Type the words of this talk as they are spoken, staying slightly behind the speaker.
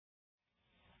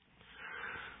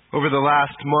Over the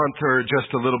last month, or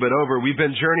just a little bit over, we've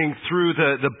been journeying through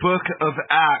the book of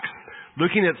Acts,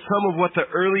 looking at some of what the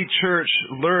early church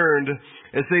learned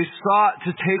as they sought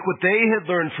to take what they had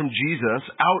learned from Jesus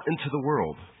out into the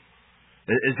world.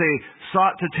 As they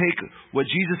sought to take what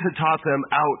Jesus had taught them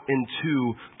out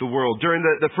into the world. During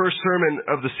the first sermon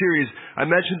of the series, I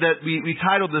mentioned that we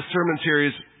titled this sermon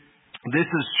series, This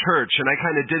is Church, and I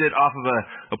kind of did it off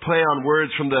of a play on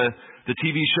words from the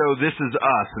TV show This Is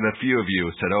Us, and a few of you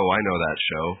said, "Oh, I know that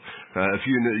show." A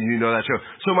few you know that show.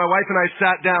 So my wife and I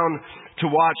sat down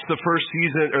to watch the first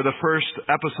season, or the first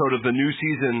episode of the new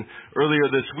season earlier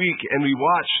this week, and we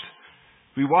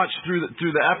watched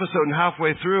through the episode, and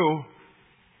halfway through,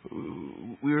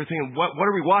 we were thinking, what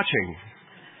are we watching?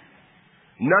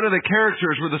 None of the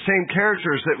characters were the same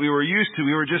characters that we were used to.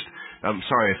 We were just, I'm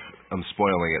sorry if I'm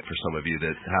spoiling it for some of you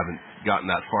that haven't gotten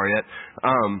that far yet.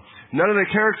 None of the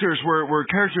characters were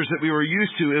characters that we were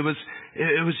used to. It was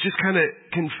just kind of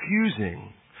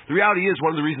confusing. The reality is,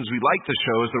 one of the reasons we like the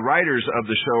show is the writers of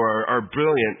the show are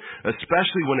brilliant,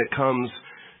 especially when it comes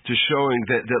to showing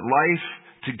that life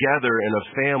together in a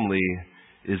family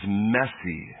is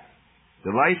messy.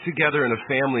 The life together in a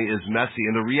family is messy.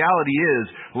 And the reality is,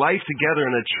 life together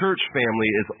in a church family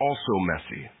is also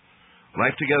messy.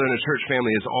 Life together in a church family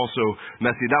is also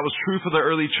messy. That was true for the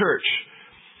early church.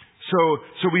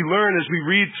 So we learn as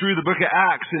we read through the book of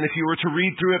Acts, and if you were to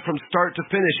read through it from start to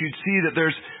finish, you'd see that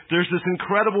there's this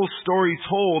incredible story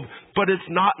told, but it's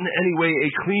not in any way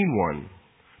a clean one.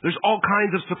 There's all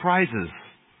kinds of surprises.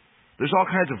 There's all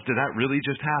kinds of, did that really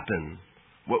just happen?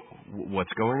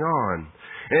 What's going on?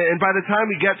 And by the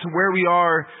time we get to where we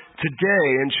are today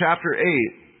in chapter 8,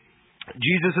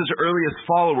 Jesus' earliest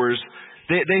followers,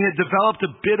 they had developed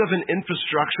a bit of an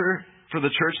infrastructure for the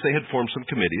church. They had formed some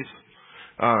committees.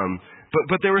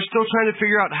 But they were still trying to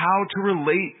figure out how to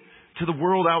relate to the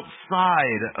world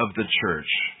outside of the church.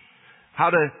 How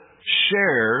to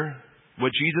share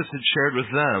what Jesus had shared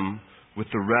with them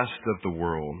with the rest of the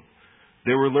world.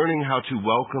 They were learning how to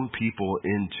welcome people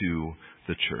into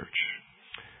the church.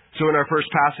 So in our first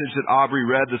passage that Aubrey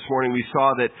read this morning, we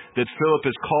saw that Philip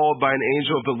is called by an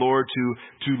angel of the Lord to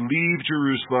leave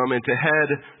Jerusalem and to head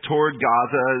toward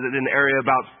Gaza, an area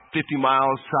about 50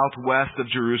 miles southwest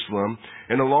of Jerusalem.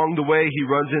 And along the way, he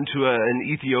runs into an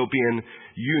Ethiopian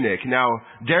eunuch. Now,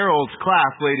 Daryl's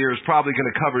class later is probably going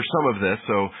to cover some of this,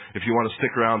 so if you want to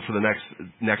stick around for the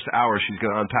next hour, she's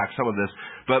going to unpack some of this.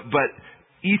 But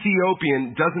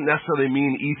Ethiopian doesn't necessarily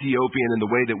mean Ethiopian in the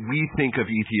way that we think of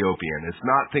Ethiopian. It's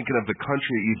not thinking of the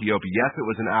country Ethiopia. Yes, it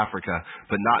was in Africa,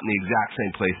 but not in the exact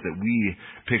same place that we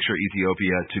picture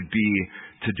Ethiopia to be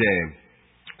today.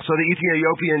 So the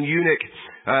Ethiopian eunuch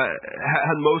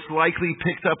had most likely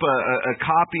picked up a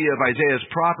copy of Isaiah's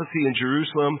prophecy in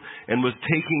Jerusalem and was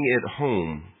taking it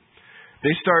home.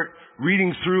 They start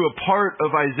reading through a part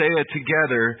of Isaiah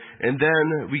together, and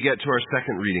then we get to our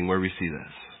second reading where we see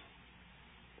this.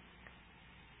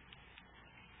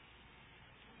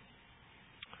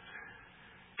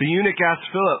 The eunuch asked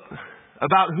Philip,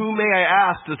 "About whom, may I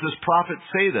ask, does this prophet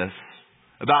say this?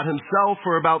 About himself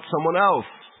or about someone else?"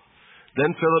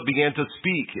 Then Philip began to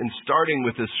speak, and starting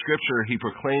with this scripture, he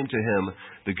proclaimed to him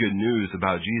the good news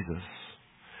about Jesus.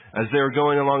 As they were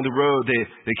going along the road,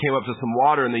 they came up to some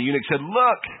water, and the eunuch said,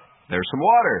 "Look, there's some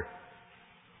water.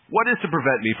 What is to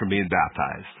prevent me from being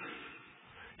baptized?"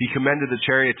 He commanded the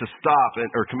chariot to stop,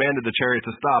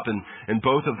 and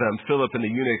both of them, Philip and the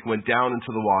eunuch, went down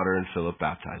into the water, and Philip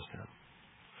baptized him.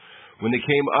 When they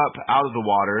came up out of the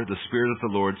water, the Spirit of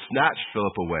the Lord snatched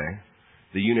Philip away.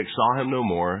 The eunuch saw him no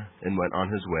more and went on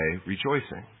his way,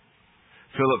 rejoicing.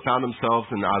 Philip found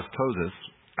himself in Azotus,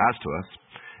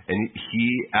 and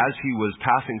as he was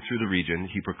passing through the region,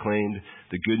 he proclaimed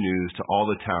the good news to all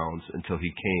the towns until he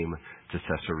came to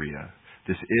Caesarea.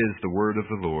 This is the word of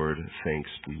the Lord. Thanks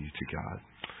be to God.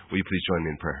 Will you please join me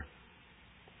in prayer?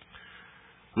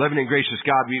 Loving and gracious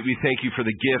God, we thank you for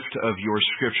the gift of your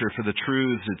scripture, for the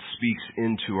truths it speaks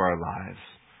into our lives.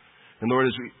 And Lord,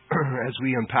 as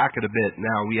we unpack it a bit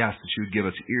now, we ask that you would give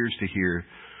us ears to hear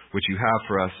what you have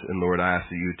for us. And Lord, I ask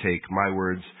that you would take my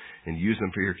words and use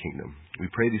them for your kingdom. We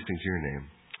pray these things in your name.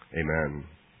 Amen.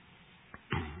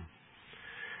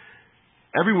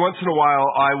 Every once in a while,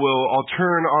 I'll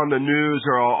turn on the news,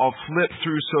 or I'll flip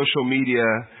through social media,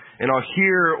 and I'll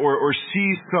hear or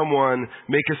see someone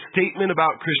make a statement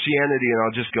about Christianity, and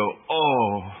I'll just go,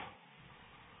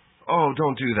 oh,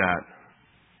 don't do that.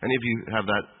 Any of you have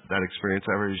that experience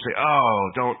ever? You say,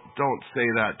 "Oh, don't say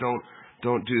that.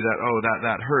 Don't do that. Oh,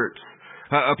 that hurts."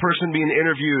 A person being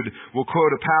interviewed will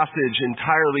quote a passage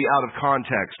entirely out of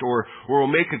context or will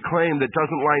make a claim that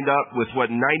doesn't line up with what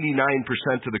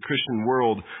 99% of the Christian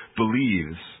world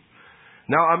believes.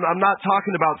 Now, I'm not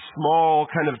talking about small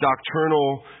kind of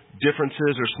doctrinal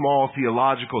differences or small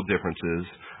theological differences.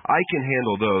 I can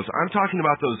handle those. I'm talking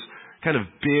about those kind of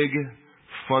big,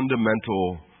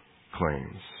 fundamental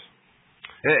claims.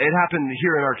 It happened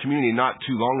here in our community not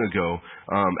too long ago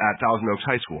at Thousand Oaks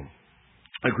High School.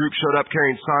 A group showed up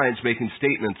carrying signs making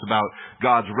statements about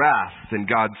God's wrath and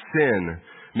God's sin,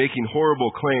 making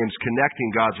horrible claims connecting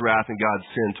God's wrath and God's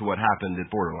sin to what happened at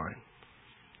Borderline.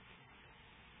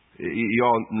 You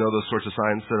all know those sorts of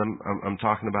signs that I'm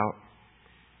talking about?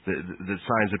 The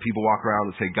signs that people walk around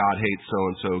that say God hates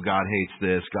so-and-so, God hates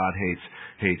this, God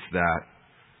hates that.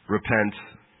 Repent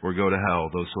or go to hell,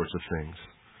 those sorts of things.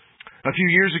 A few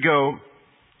years ago,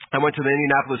 I went to the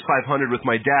Indianapolis 500 with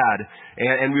my dad,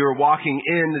 and we were walking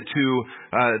into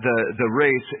the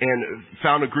race and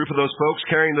found a group of those folks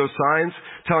carrying those signs,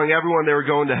 telling everyone they were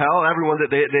going to hell, everyone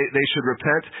that they should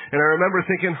repent. And I remember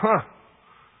thinking,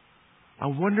 I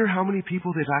wonder how many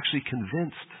people they've actually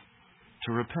convinced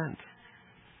to repent.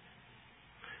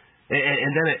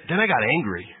 And then I got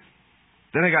angry.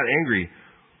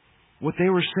 What they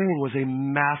were saying was a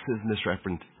massive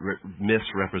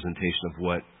misrepresentation of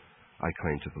what I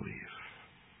claim to believe.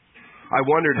 I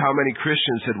wondered how many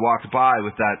Christians had walked by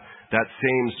with that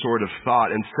same sort of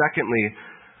thought. And secondly,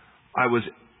 I was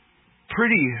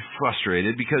pretty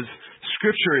frustrated because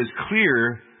Scripture is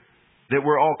clear that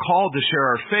we're all called to share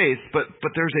our faith,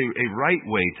 but there's a right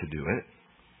way to do it,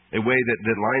 a way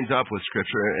that lines up with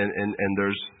Scripture, and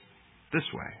there's this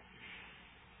way.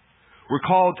 We're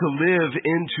called to live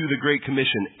into the Great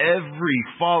Commission. Every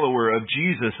follower of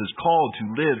Jesus is called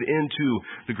to live into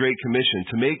the Great Commission,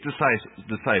 to make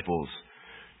disciples,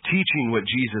 teaching what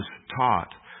Jesus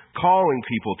taught, calling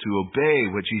people to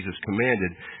obey what Jesus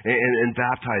commanded, and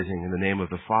baptizing in the name of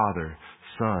the Father,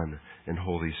 Son, and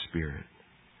Holy Spirit.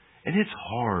 And it's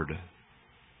hard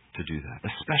to do that,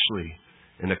 especially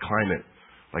in a climate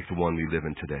like the one we live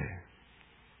in today.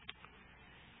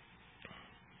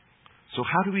 So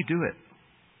how do we do it?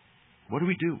 What do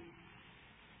we do?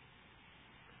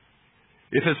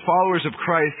 If as followers of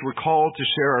Christ we're called to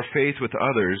share our faith with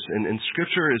others, and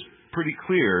Scripture is pretty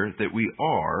clear that we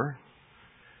are,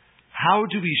 how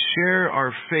do we share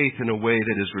our faith in a way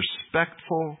that is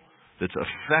respectful, that's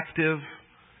effective,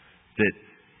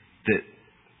 that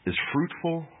is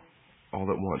fruitful all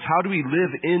at once? How do we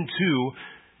live into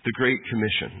the Great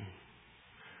Commission?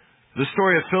 The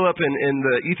story of Philip and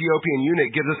the Ethiopian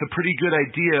eunuch gives us a pretty good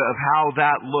idea of how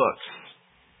that looks.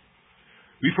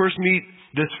 We first meet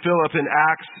this Philip in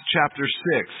Acts chapter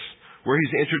 6, where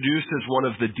he's introduced as one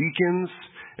of the deacons.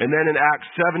 And then in Acts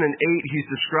 7 and 8, he's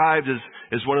described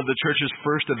as one of the church's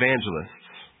first evangelists.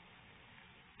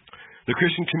 The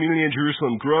Christian community in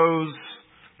Jerusalem grows.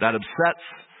 That upsets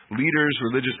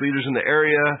religious leaders in the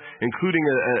area, including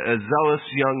a zealous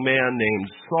young man named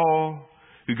Saul,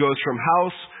 who goes from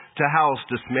house to house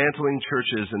dismantling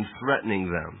churches and threatening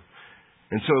them.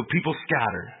 And so people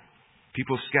scatter.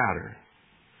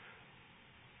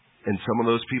 And some of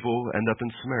those people end up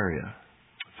in Samaria.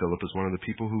 Philip is one of the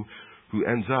people who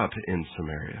ends up in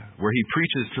Samaria, where he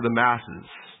preaches to the masses.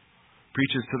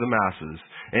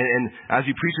 And as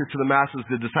he preaches to the masses,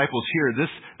 the disciples hear,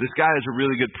 this guy is a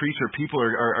really good preacher. People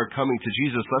are coming to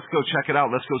Jesus. Let's go check it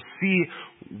out. Let's go see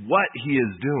what he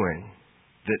is doing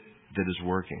that is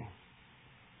working.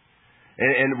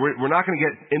 And we're not going to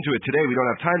get into it today. We don't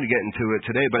have time to get into it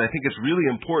today, but I think it's really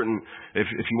important, if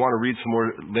you want to read some more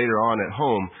later on at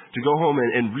home, to go home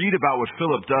and read about what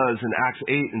Philip does in Acts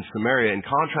 8 in Samaria and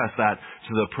contrast that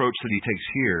to the approach that he takes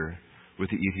here with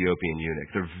the Ethiopian eunuch.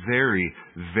 They're very,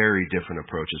 very different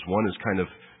approaches. One is kind of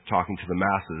talking to the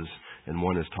masses, and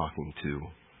one is talking to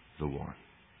the one.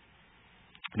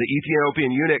 The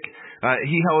Ethiopian eunuch,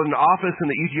 he held an office in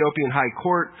the Ethiopian high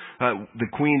court, the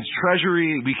queen's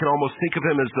treasury. We can almost think of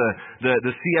him as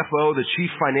the CFO, the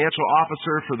chief financial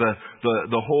officer for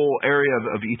the whole area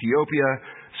of Ethiopia.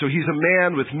 So he's a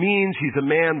man with means, he's a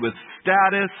man with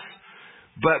status,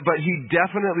 but he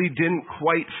definitely didn't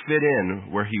quite fit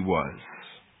in where he was.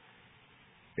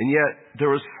 And yet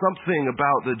there was something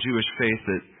about the Jewish faith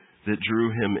that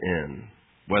drew him in,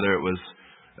 whether it was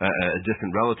a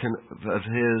distant relative of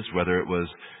his, whether it was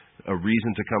a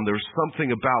reason to come. There was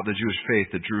something about the Jewish faith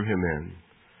that drew him in.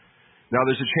 Now,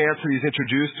 there's a chance that he's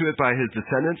introduced to it by his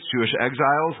descendants, Jewish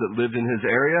exiles that lived in his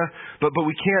area, but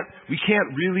we can't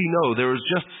really know. There was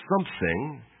just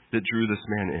something that drew this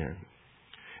man in.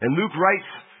 And Luke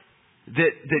writes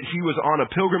that he was on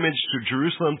a pilgrimage to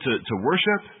Jerusalem to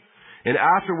worship, and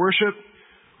after worship,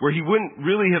 where he wouldn't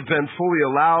really have been fully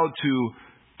allowed to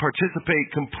participate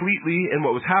completely in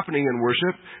what was happening in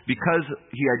worship because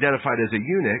he identified as a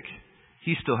eunuch,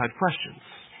 he still had questions.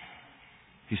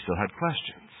 He still had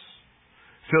questions.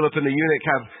 Philip and the eunuch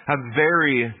have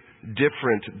very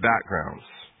different backgrounds.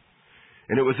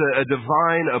 And it was a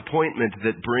divine appointment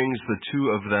that brings the two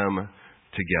of them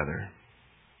together.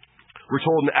 We're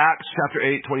told in Acts chapter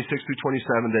 8, 26 through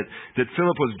 27 that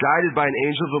Philip was guided by an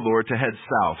angel of the Lord to head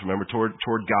south, remember, toward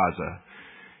Gaza.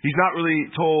 He's not really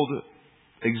told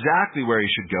exactly where he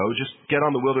should go. Just get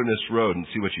on the wilderness road and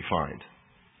see what you find.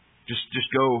 Just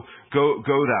go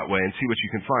that way and see what you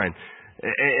can find.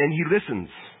 And he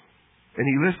listens. And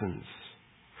he listens.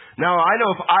 Now, I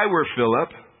know if I were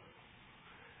Philip,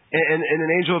 and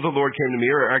an angel of the Lord came to me,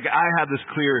 or I had this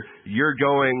clear, you're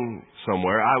going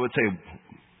somewhere, I would say,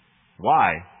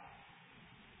 why?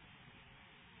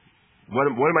 What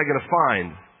am I going to find?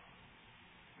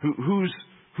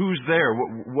 Who's there?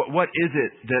 What is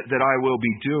it that I will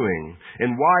be doing?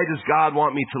 And why does God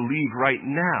want me to leave right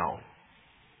now?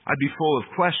 I'd be full of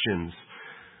questions.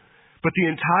 But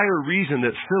the entire reason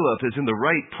that Philip is in the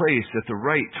right place at the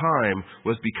right time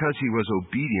was because he was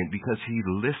obedient, because he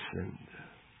listened.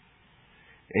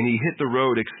 And he hit the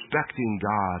road expecting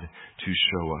God to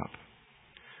show up.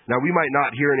 Now, we might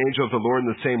not hear an angel of the Lord in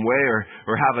the same way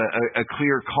or have a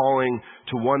clear calling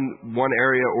to one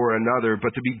area or another,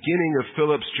 but the beginning of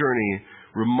Philip's journey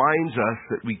reminds us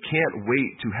that we can't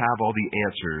wait to have all the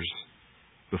answers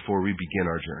before we begin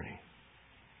our journey.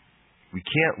 We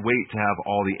can't wait to have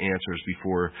all the answers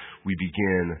before we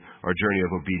begin our journey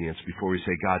of obedience, before we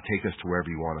say, God, take us to wherever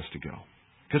you want us to go.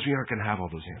 Because we aren't going to have all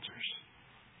those answers.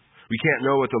 We can't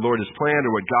know what the Lord has planned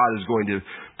or what God is going to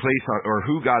place on, or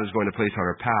who God is going to place on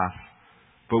our path.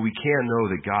 But we can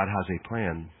know that God has a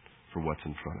plan for what's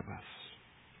in front of us.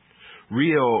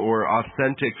 Real or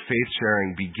authentic faith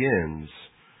sharing begins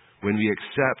when we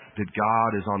accept that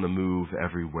God is on the move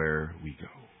everywhere we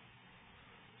go.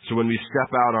 So when we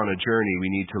step out on a journey, we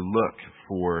need to look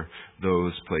for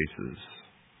those places.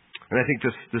 And I think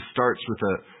this starts with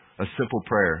a simple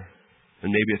prayer. And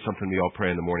maybe it's something we all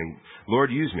pray in the morning.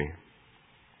 Lord, use me.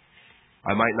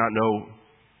 I might not know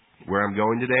where I'm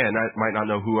going today. I might not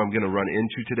know who I'm going to run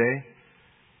into today.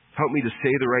 Help me to say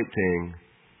the right thing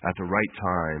at the right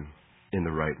time in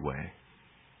the right way.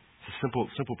 It's a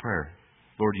simple prayer.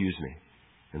 Lord, use me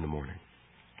in the morning.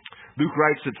 Luke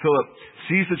writes that Philip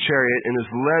sees the chariot and is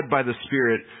led by the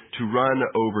Spirit to run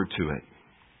over to it.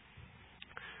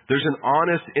 There's an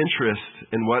honest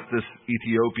interest in what this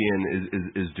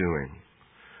Ethiopian is doing.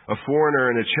 A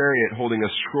foreigner in a chariot holding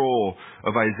a scroll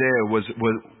of Isaiah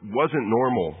wasn't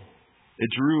normal. It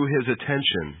drew his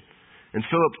attention. And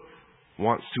Philip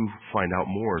wants to find out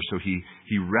more, so he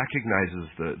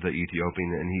recognizes the Ethiopian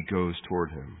and he goes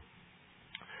toward him.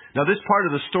 Now, this part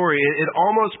of the story, it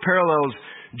almost parallels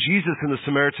Jesus and the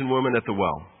Samaritan woman at the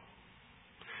well.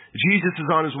 Jesus is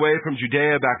on his way from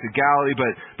Judea back to Galilee,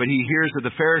 but he hears that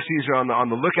the Pharisees are on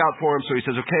the lookout for him, so he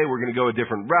says, okay, we're going to go a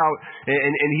different route.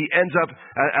 And he ends up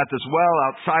at this well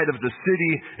outside of the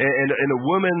city, and a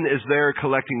woman is there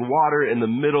collecting water in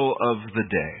the middle of the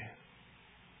day.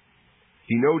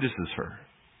 He notices her.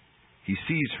 He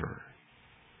sees her.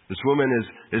 This woman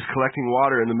is collecting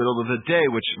water in the middle of the day,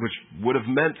 which would have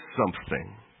meant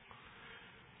something.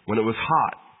 When it was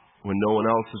hot, when no one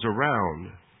else is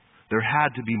around, there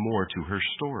had to be more to her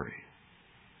story.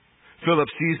 Philip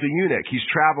sees the eunuch. He's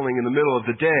traveling in the middle of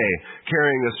the day,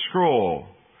 carrying a scroll.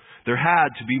 There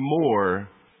had to be more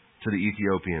to the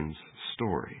Ethiopian's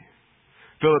story.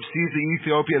 Philip sees the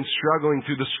Ethiopian struggling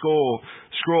through the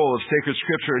scroll of sacred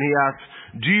scripture, and he asks,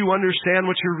 do you understand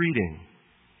what you're reading?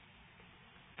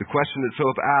 The question that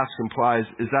Philip asks implies,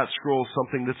 is that scroll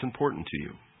something that's important to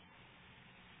you?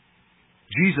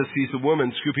 Jesus sees the woman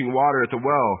scooping water at the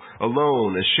well,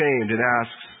 alone, ashamed, and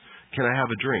asks, can I have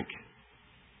a drink?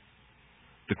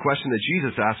 The question that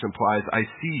Jesus asks implies, I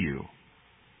see you.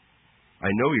 I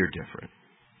know you're different.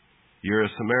 You're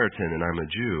a Samaritan and I'm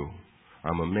a Jew.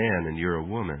 I'm a man and you're a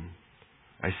woman.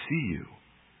 I see you.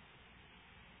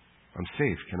 I'm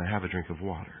safe. Can I have a drink of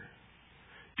water?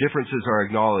 Differences are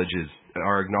acknowledged,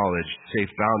 safe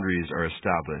boundaries are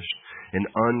established, and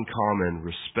uncommon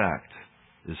respect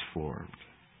is formed.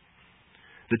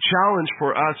 The challenge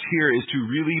for us here is to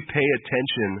really pay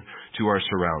attention to our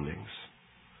surroundings.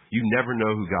 You never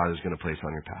know who God is going to place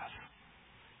on your path.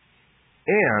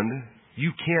 And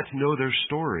you can't know their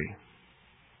story.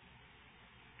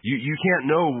 You can't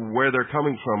know where they're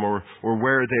coming from or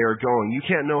where they are going. You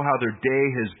can't know how their day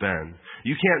has been.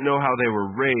 You can't know how they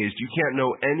were raised. You can't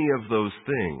know any of those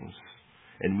things.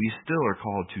 And we still are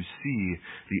called to see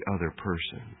the other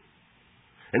person.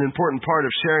 An important part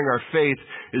of sharing our faith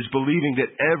is believing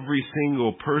that every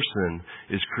single person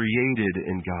is created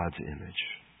in God's image,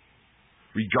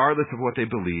 regardless of what they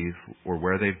believe or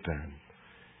where they've been,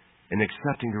 and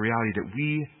accepting the reality that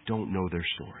we don't know their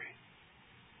story.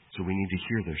 So we need to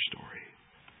hear their story.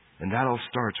 And that all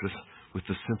starts with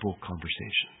the simple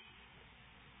conversation.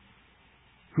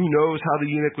 Who knows how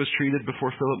the eunuch was treated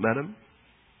before Philip met him?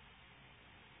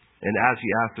 And as he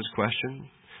asked this question,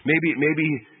 maybe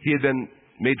he had been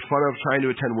made fun of trying to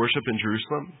attend worship in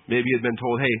Jerusalem. Maybe he had been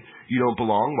told, hey, you don't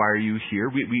belong. Why are you here?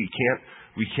 We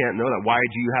can't know that. Why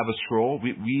do you have a scroll?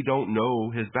 We don't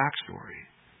know his backstory.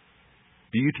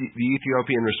 The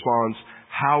Ethiopian responds,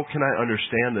 how can I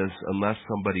understand this unless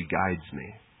somebody guides me?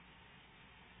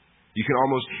 You can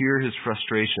almost hear his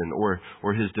frustration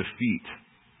or his defeat.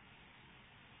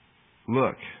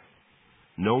 Look,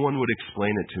 no one would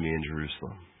explain it to me in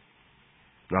Jerusalem.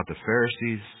 Not the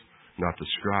Pharisees, not the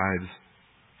scribes.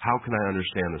 How can I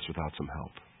understand this without some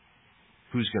help?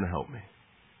 Who's going to help me?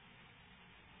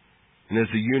 And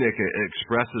as the eunuch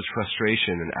expresses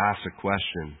frustration and asks a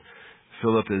question,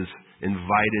 Philip is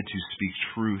invited to speak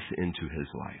truth into his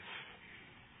life.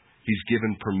 He's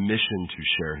given permission to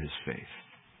share his faith.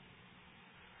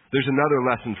 There's another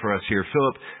lesson for us here.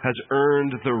 Philip has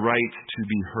earned the right to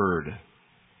be heard.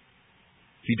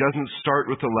 He doesn't start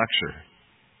with a lecture.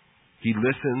 He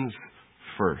listens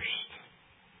first.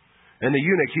 And the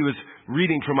eunuch, he was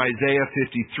reading from Isaiah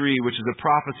 53, which is a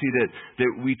prophecy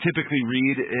that we typically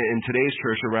read in today's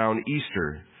church around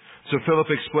Easter. So Philip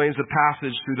explains the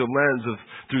passage through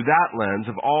that lens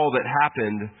of all that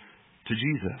happened to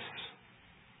Jesus.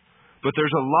 But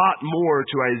there's a lot more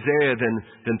to Isaiah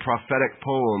than prophetic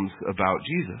poems about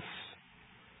Jesus.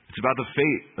 It's about the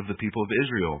fate of the people of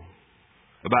Israel,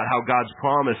 about how God's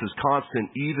promise is constant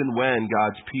even when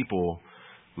God's people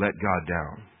let God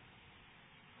down.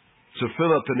 So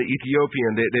Philip and the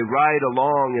Ethiopian, they ride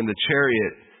along in the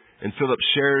chariot, and Philip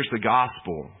shares the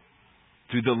gospel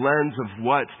through the lens of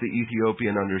what the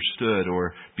Ethiopian understood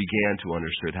or began to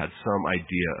understand, had some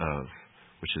idea of,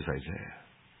 which is Isaiah.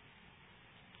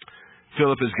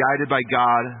 Philip is guided by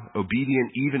God, obedient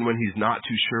even when he's not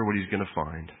too sure what he's going to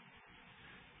find.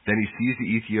 Then he sees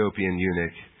the Ethiopian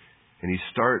eunuch, and he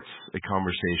starts a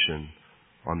conversation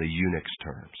on the eunuch's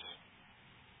terms.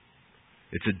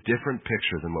 It's a different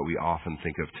picture than what we often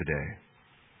think of today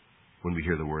when we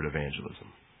hear the word evangelism.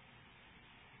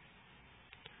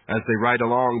 As they ride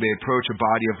along, they approach a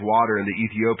body of water, and the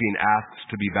Ethiopian asks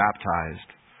to be baptized.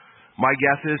 My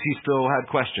guess is he still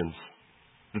had questions,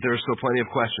 that there were still plenty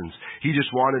of questions. He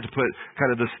just wanted to put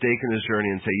kind of the stake in his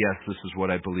journey and say, yes, this is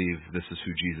what I believe. This is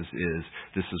who Jesus is.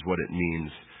 This is what it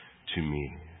means to me.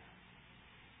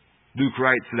 Luke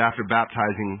writes that after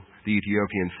baptizing the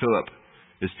Ethiopian, Philip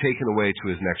is taken away to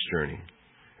his next journey,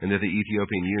 and that the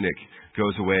Ethiopian eunuch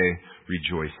goes away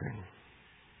rejoicing.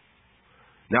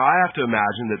 Now, I have to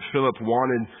imagine that Philip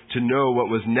wanted to know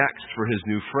what was next for his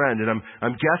new friend, and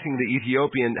I'm guessing the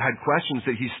Ethiopian had questions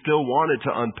that he still wanted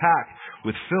to unpack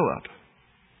with Philip.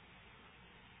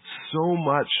 So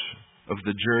much of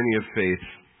the journey of faith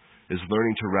is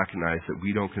learning to recognize that we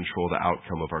don't control the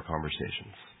outcome of our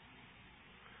conversations.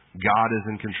 God is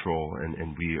in control,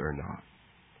 and we are not.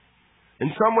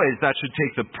 In some ways, that should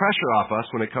take the pressure off us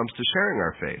when it comes to sharing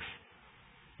our faith.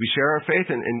 We share our faith,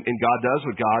 and God does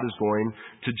what God is going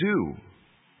to do.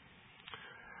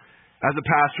 As a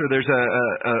pastor, there's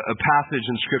a passage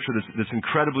in Scripture that's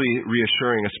incredibly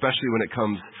reassuring, especially when it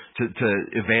comes to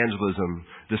evangelism,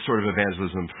 this sort of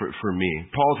evangelism for me.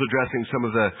 Paul's addressing some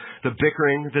of the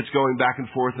bickering that's going back and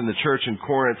forth in the church in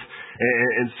Corinth,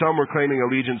 and some were claiming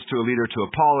allegiance to a leader, to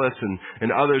Apollos,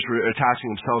 and others were attaching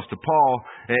themselves to Paul.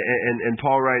 And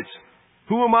Paul writes,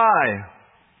 who am I?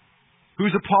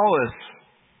 Who's Apollos?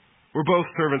 We're both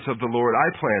servants of the Lord. I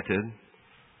planted,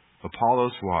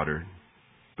 Apollos watered,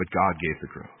 but God gave the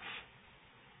growth.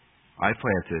 I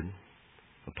planted,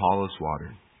 Apollos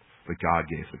watered, but God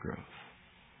gave the growth.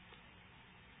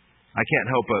 I can't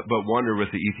help but wonder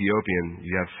with the Ethiopian,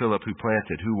 you have Philip who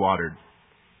planted, who watered?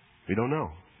 We don't know.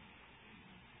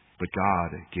 But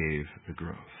God gave the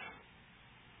growth.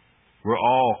 We're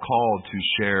all called to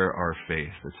share our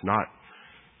faith. It's not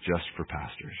just for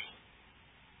pastors.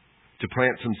 To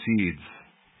plant some seeds,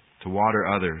 to water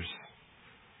others.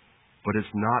 But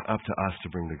it's not up to us to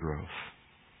bring the growth.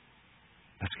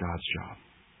 That's God's job.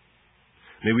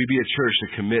 May we be a church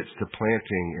that commits to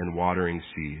planting and watering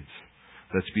seeds.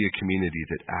 Let's be a community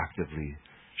that actively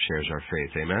shares our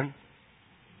faith. Amen?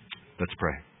 Let's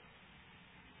pray.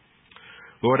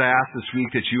 Lord, I ask this week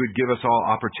that you would give us all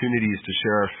opportunities to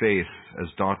share our faith,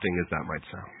 as daunting as that might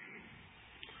sound.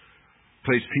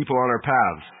 Place people on our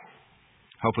paths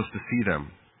Help us to see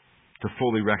them, to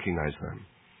fully recognize them,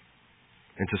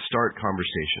 and to start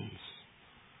conversations.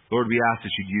 Lord, we ask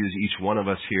that you'd use each one of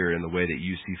us here in the way that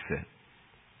you see fit.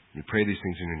 We pray these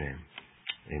things in your name.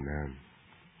 Amen.